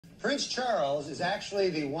Prince Charles is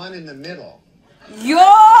actually the one in the middle. Yo!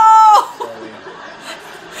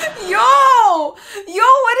 Yo! Yo,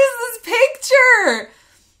 what is this picture?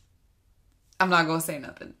 I'm not gonna say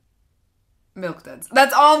nothing. Milk duds.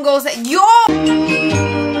 That's all I'm gonna say. Yo!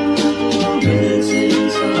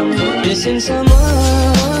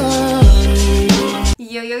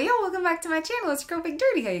 Yo, welcome back to my channel. It's your girl Big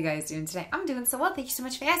Dirty. How you guys doing today? I'm doing so well. Thank you so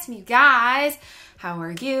much for asking me, you guys. How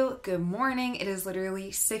are you? Good morning. It is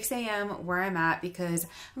literally 6 a.m. where I'm at because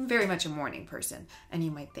I'm very much a morning person. And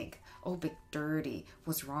you might think, oh, Big Dirty,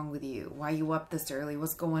 what's wrong with you? Why are you up this early?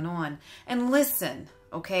 What's going on? And listen,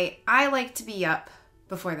 okay, I like to be up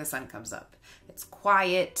before the sun comes up. It's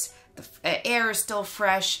quiet. The air is still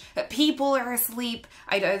fresh. People are asleep.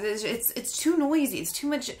 It's too noisy. It's too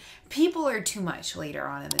much. People are too much later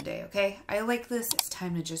on in the day, okay? I like this. It's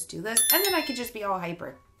time to just do this. And then I could just be all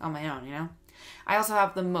hyper on my own, you know? I also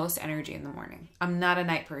have the most energy in the morning. I'm not a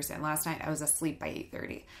night person. Last night I was asleep by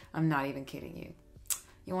 8:30. I'm not even kidding you.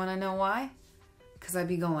 You want to know why? Because I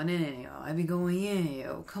be going in, yo. I be going in,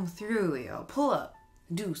 yo. Come through, yo. Pull up.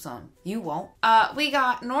 Do something. You won't. We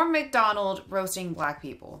got Norm Mcdonald roasting black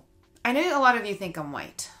people. I know a lot of you think I'm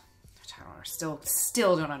white, which I don't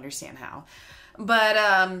still don't understand how, but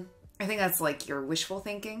I think that's like your wishful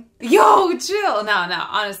thinking. Yo, chill. No,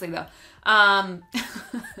 honestly though, I'm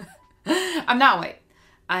not white.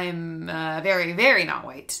 I'm very, very not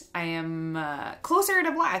white. I am closer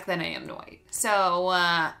to black than I am to white. So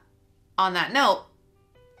on that note,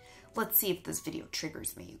 let's see if this video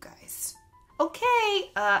triggers me, you guys.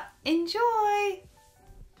 Okay, enjoy.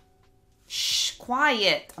 Shh,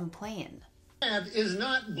 quiet. I'm playing. Is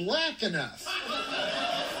not black enough.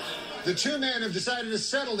 The two men have decided to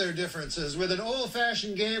settle their differences with an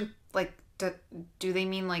old-fashioned game. Like, do they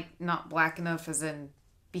mean like not black enough as in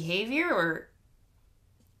behavior or?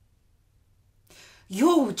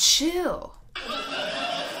 Yo, chill.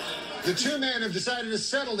 The two men have decided to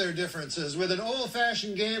settle their differences with an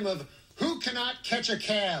old-fashioned game of who cannot catch a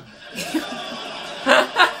cab.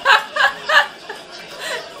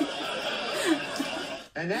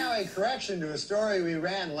 And now a correction to a story we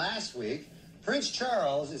ran last week. Prince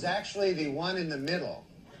Charles is actually the one in the middle.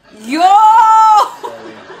 Yo!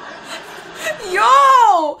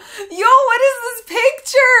 Yo! What is this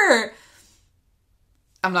picture?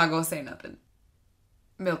 I'm not gonna say nothing.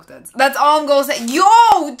 Milk duds. That's all I'm gonna say.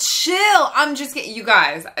 Yo, chill. I'm just kidding. You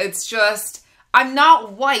guys, it's just, I'm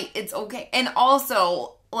not white. It's okay. And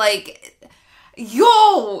also, like,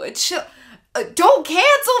 yo, chill. Don't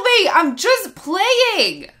cancel me! I'm just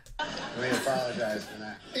playing! We apologize for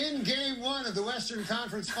that. In Game 1 of the Western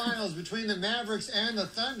Conference Finals between the Mavericks and the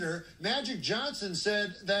Thunder, Magic Johnson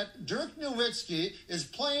said that Dirk Nowitzki is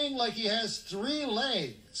playing like he has 3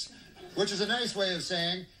 legs, which is a nice way of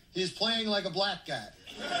saying he's playing like a black guy.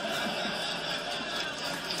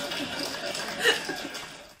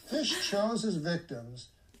 Fish chose his victims.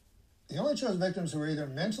 He only chose victims who were either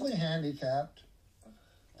mentally handicapped.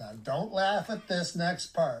 Now, don't laugh at this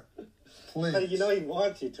next part, please. You know he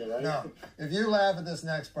wants you to, right? No, if you laugh at this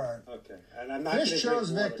next part. Okay, and I'm not. Fish chose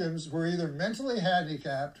victims who were either mentally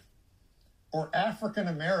handicapped or African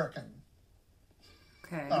American.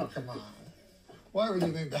 Okay. Oh, come on. Why would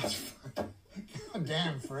you think that's funny? God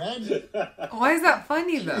damn, Fred. Why is that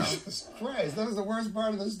funny, though? Jesus Christ, that was the worst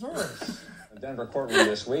part of the story. A Denver courtroom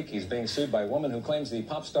this week, he's being sued by a woman who claims the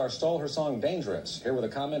pop star stole her song Dangerous. Here with a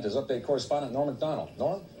comment is Update correspondent Norm Mcdonald.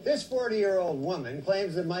 Norm? This 40-year-old woman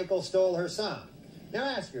claims that Michael stole her song. Now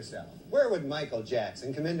ask yourself, where would Michael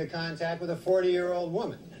Jackson come into contact with a 40-year-old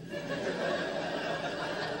woman?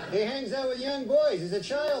 He hangs out with young boys. He's a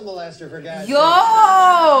child molester, for God's sake.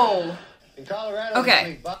 Yo! In Colorado,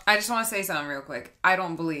 okay, I just want to say something real quick. I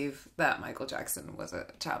don't believe that Michael Jackson was a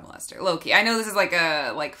child molester. Low-key. I know this is like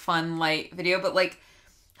a fun, light video, but like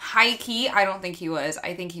high-key, I don't think he was.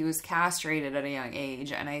 I think he was castrated at a young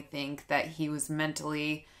age, and I think that he was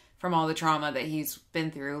mentally, from all the trauma that he's been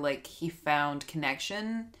through, like he found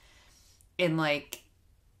connection in like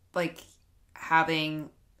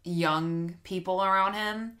having young people around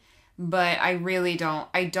him. But I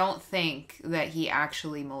don't think that he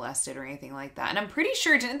actually molested or anything like that. And I'm pretty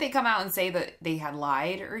sure, didn't they come out and say that they had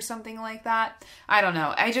lied or something like that? I don't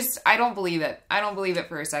know. I don't believe it. I don't believe it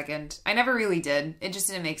for a second. I never really did. It just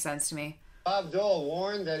didn't make sense to me. Bob Dole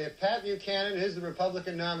warned that if Pat Buchanan is the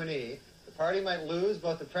Republican nominee, the party might lose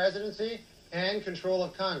both the presidency and control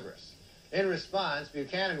of Congress. In response,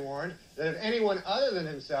 Buchanan warned that if anyone other than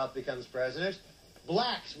himself becomes president,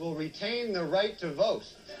 blacks will retain the right to vote.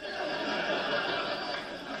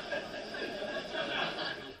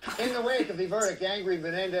 In the wake of the verdict, angry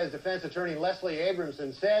Menendez defense attorney Leslie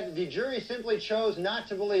Abramson said the jury simply chose not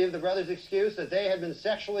to believe the brothers' excuse that they had been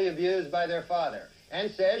sexually abused by their father, and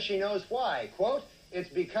says she knows why. Quote, "It's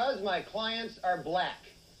because my clients are black."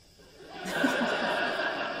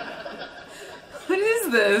 What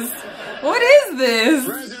is this? What is this?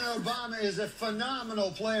 President Obama is a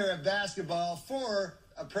phenomenal player at basketball for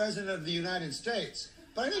a president of the United States.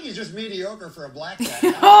 But I think he's just mediocre for a black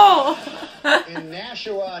guy. Oh! In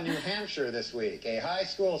Nashua, New Hampshire this week, a high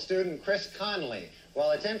school student, Chris Conley,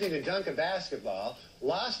 while attempting to dunk a basketball,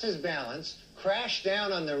 lost his balance, crashed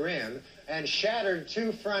down on the rim, and shattered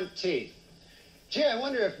 2 front teeth. Gee, I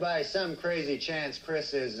wonder if by some crazy chance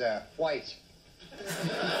Chris is white.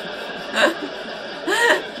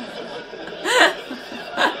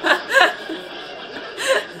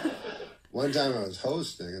 One time I was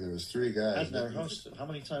hosting, and there was 3 guys. I've never hosted. How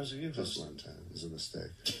many times have you hosted? Just one time. It was a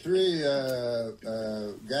mistake. 3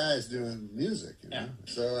 guys doing music, you know. Yeah.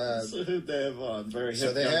 So who'd they have on? Very hip.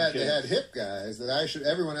 So they had hip guys that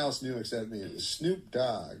everyone else knew except me. It was Snoop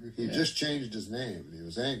Dogg. He just changed his name, and he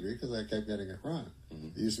was angry because I kept getting it wrong.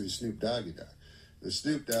 It used to be Snoop Doggy Dogg. The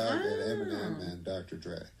Snoop Dogg and Eminem and Dr.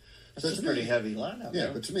 Dre. That's a pretty heavy lineup.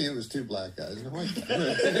 Yeah, but to me it was 2 black guys and a white guy.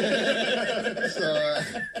 So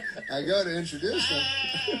I go to introduce them.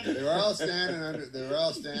 They were all standing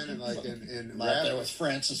like in rap. There was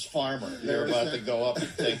Francis Farmer. They were about to go up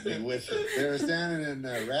and take me with you. They were standing in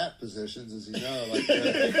rap positions, as you know,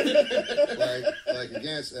 like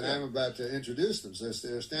against. And I'm about to introduce them. So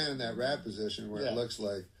they're standing in that rap position where it looks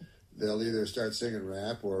like they'll either start singing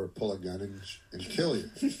rap or pull a gun and kill you.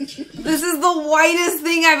 This is the whitest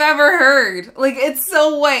thing I've ever heard. Like, it's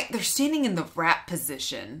so white. They're standing in the rap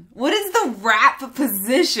position. What is the rap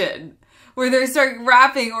position? Where they start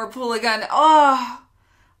rapping or pull a gun. Oh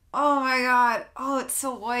my God. Oh, it's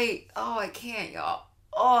so white. Oh, I can't, y'all.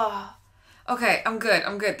 Oh. Okay, I'm good.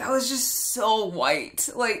 That was just so white.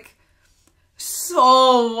 Like,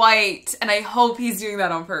 so white. And I hope he's doing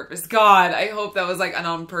that on purpose. God, I hope that was like an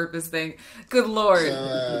on purpose thing. Good Lord.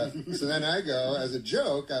 So then I go, as a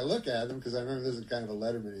joke, I look at them, because I remember this is kind of a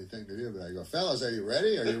Letterman-y thing to do, but I go, "Fellas, are you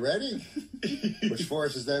ready? Are you ready?" Which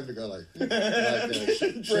forces them to go like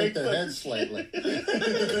shake their heads slightly.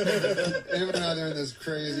 Even though they're in this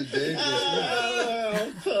crazy dangerous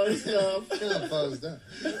Posed up. posed up.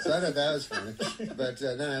 So I thought that was funny. But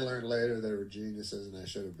then I learned later they were geniuses and I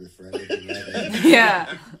should have befriended them.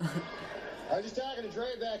 Yeah. I was just talking to Dre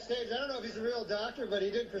backstage. I don't know if he's a real doctor, but he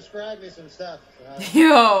did prescribe me some stuff.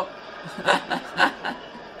 Yo.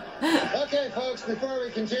 Okay, folks, before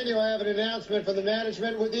we continue, I have an announcement from the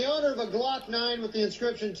management. With the owner of a Glock 9 with the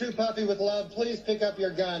inscription, "Too Puffy with Love," please pick up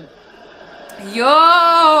your gun.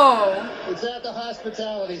 Yo. It's at the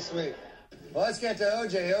hospitality suite. Well, let's get to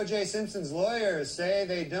O.J. O.J. Simpson's lawyers say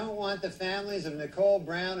they don't want the families of Nicole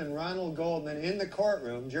Brown and Ronald Goldman in the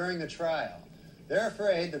courtroom during the trial. They're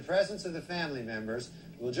afraid the presence of the family members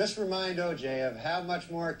will just remind O.J. of how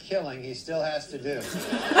much more killing he still has to do.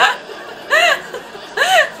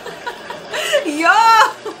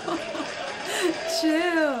 Yo.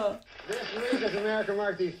 Chill. This week, as America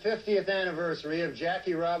marked the 50th anniversary of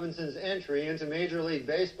Jackie Robinson's entry into Major League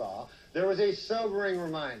Baseball, there was a sobering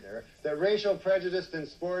reminder that racial prejudice in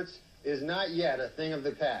sports is not yet a thing of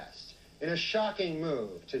the past. In a shocking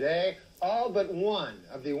move, today, all but one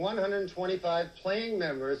of the 125 playing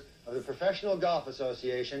members of the Professional Golf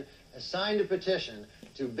Association has signed a petition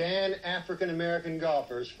to ban African American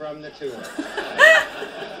golfers from the tour.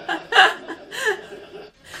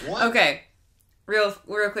 Okay. Real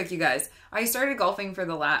quick, you guys. I started golfing for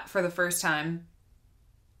the first time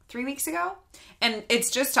 3 weeks ago, and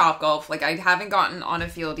it's just Topgolf. Like, I haven't gotten on a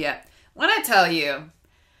field yet. When I tell you,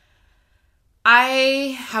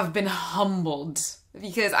 I have been humbled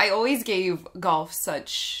because I always gave golf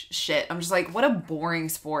such shit. I'm just like, what a boring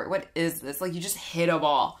sport. What is this? Like, you just hit a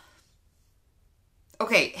ball.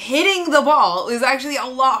 Okay, hitting the ball is actually a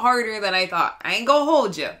lot harder than I thought. I ain't gonna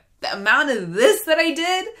hold you. The amount of this that I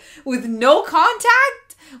did with no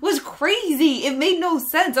contact was crazy. It made no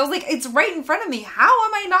sense. I was like, it's right in front of me. How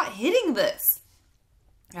am I not hitting this?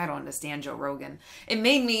 I don't understand Joe Rogan. It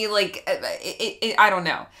made me like, I don't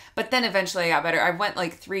know. But then eventually I got better. I went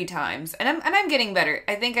like 3 times and I'm getting better.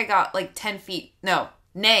 I think I got like 10 feet. No,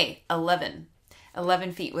 11.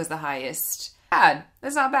 11 feet was the highest. Bad.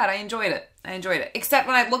 That's not bad. I enjoyed it. Except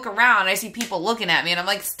when I look around, I see people looking at me and I'm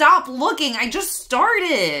like, stop looking. I just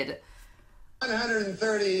started.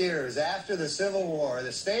 130 years after the Civil War,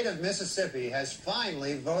 the state of Mississippi has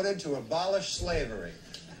finally voted to abolish slavery.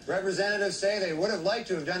 Representatives say they would have liked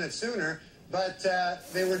to have done it sooner, but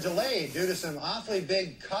they were delayed due to some awfully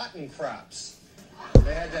big cotton crops.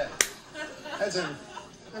 They had some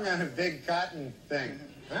kind of big cotton thing.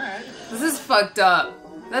 All right. This is fucked up.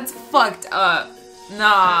 That's fucked up.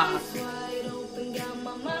 Nah.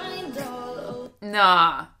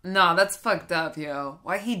 Nah, that's fucked up, yo.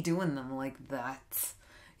 Why he doing them like that?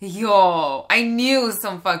 Yo, I knew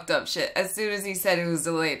some fucked up shit as soon as he said it was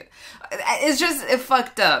delayed. It's just, it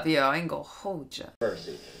fucked up, yo. I ain't gonna hold ya.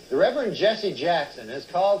 The Reverend Jesse Jackson has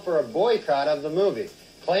called for a boycott of the movie,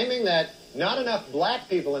 claiming that not enough black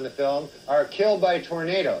people in the film are killed by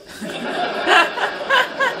tornadoes.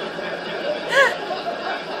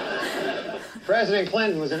 President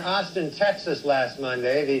Clinton was in Austin, Texas last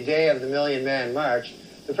Monday, the day of the Million Man March.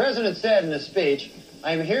 The president said in a speech,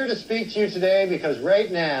 "I'm here to speak to you today because right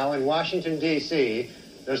now in Washington, D.C.,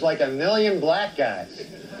 there's like 1 million black guys."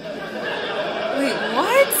 Wait,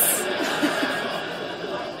 what?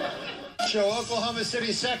 Show Oklahoma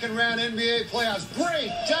City second round NBA playoffs.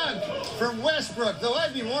 Great dunk from Westbrook, though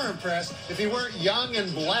I'd be more impressed if he weren't young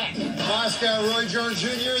and black. Moscow Roy Jones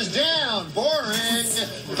Jr. is down. Boring.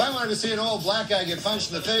 If I wanted to see an old black guy get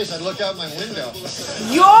punched in the face, I'd look out my window.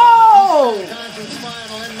 Yo! Conference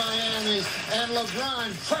final in Miami, and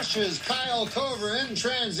LeBron crushes Kyle Korver in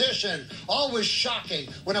transition. Always shocking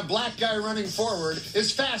when a black guy running forward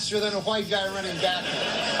is faster than a white guy running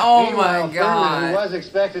backward. Oh Meanwhile, my God. Thurman, who was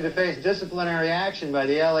expected to face disciplinary action by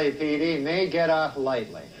the LAPD, may get off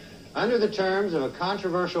lightly. Under the terms of a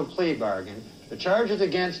controversial plea bargain, the charges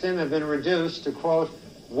against him have been reduced to, quote,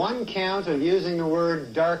 1 count of using the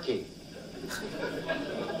word darky.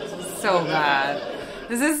 So bad.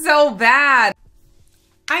 This is so bad.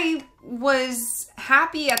 I was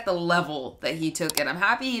happy at the level that he took it. I'm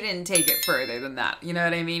happy he didn't take it further than that. You know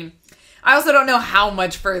what I mean? I also don't know how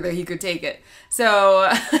much further he could take it. So,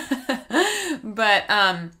 but,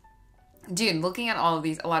 dude, looking at a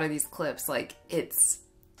lot of these clips, like, it's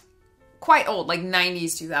quite old, like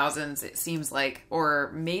 90s, 2000s, it seems like,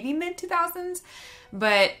 or maybe mid 2000s,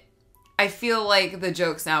 but I feel like the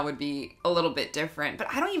jokes now would be a little bit different, but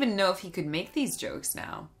I don't even know if he could make these jokes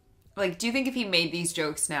now. Like, do you think if he made these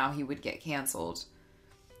jokes now, he would get canceled?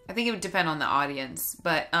 I think it would depend on the audience,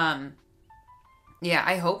 but, yeah,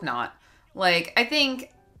 I hope not. Like, I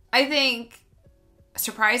think,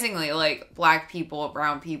 surprisingly, like, black people,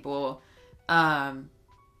 brown people, don't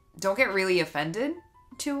get really offended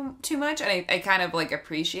too much, and I kind of, like,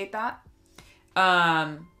 appreciate that.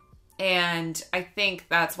 And I think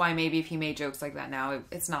that's why maybe if he made jokes like that now,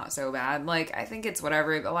 it's not so bad. Like, I think it's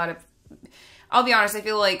whatever. I'll be honest, I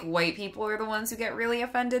feel like white people are the ones who get really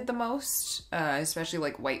offended the most, especially,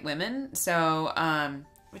 like, white women. So,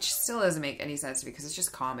 which still doesn't make any sense because it's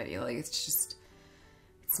just comedy. Like, it's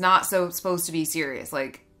not so supposed to be serious.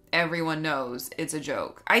 Like, everyone knows it's a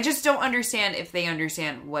joke. I just don't understand if they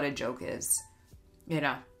understand what a joke is. You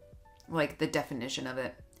know, like the definition of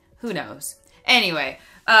it. Who knows? Anyway,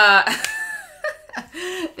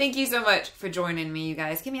 thank you so much for joining me, you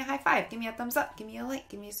guys. Give me a high five. Give me a thumbs up. Give me a like.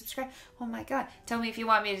 Give me a subscribe. Oh my God. Tell me if you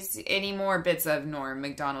want me to see any more bits of Norm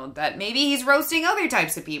Macdonald that maybe he's roasting other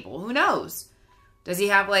types of people. Who knows? Does he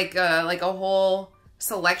have like a whole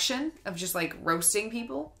selection of just like roasting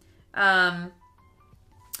people? Yeah,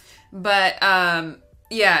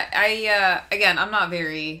 again, I'm not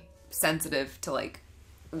very sensitive to like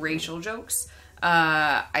racial jokes.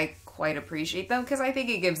 I quite appreciate them because I think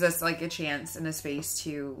it gives us like a chance and a space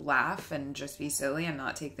to laugh and just be silly and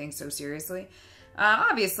not take things so seriously.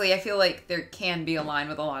 Obviously, I feel like there can be a line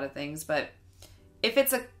with a lot of things, but if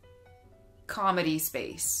it's a comedy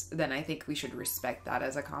space, then I think we should respect that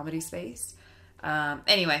as a comedy space.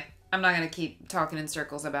 Anyway, I'm not going to keep talking in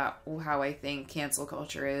circles about how I think cancel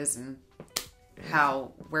culture is and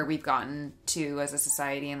where we've gotten to as a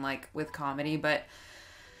society and like with comedy, but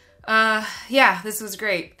yeah, this was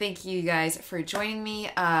great. Thank you guys for joining me.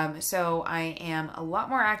 So I am a lot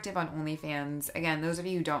more active on OnlyFans. Again, those of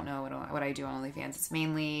you who don't know what I do on OnlyFans, it's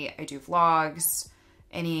mainly I do vlogs,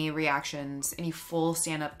 any reactions, any full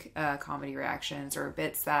stand-up comedy reactions or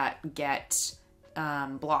bits that get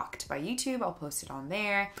blocked by YouTube. I'll post it on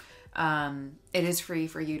there. It is free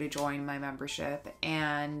for you to join my membership,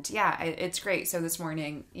 and yeah, it's great. So this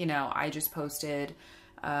morning, you know, I just posted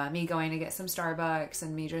me going to get some Starbucks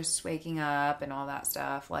and me just waking up and all that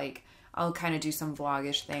stuff. Like, I'll kind of do some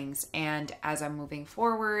vlogish things, and as I'm moving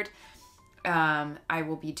forward, I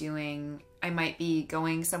might be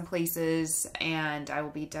going some places, and I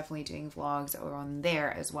will be definitely doing vlogs on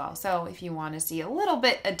there as well. So if you want to see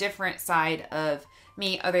a different side of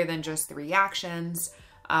me other than just the reactions,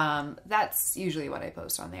 that's usually what I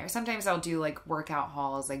post on there. Sometimes I'll do like workout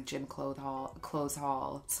hauls, like gym clothes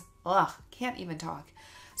hauls. Ugh, can't even talk.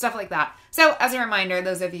 stuff like that. So as a reminder,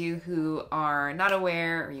 those of you who are not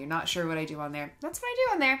aware or you're not sure what I do on there, that's what I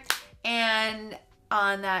do on there. And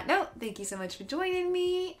on that note, thank you so much for joining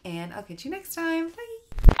me, and I'll catch you next time.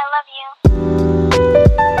 Bye. I love you.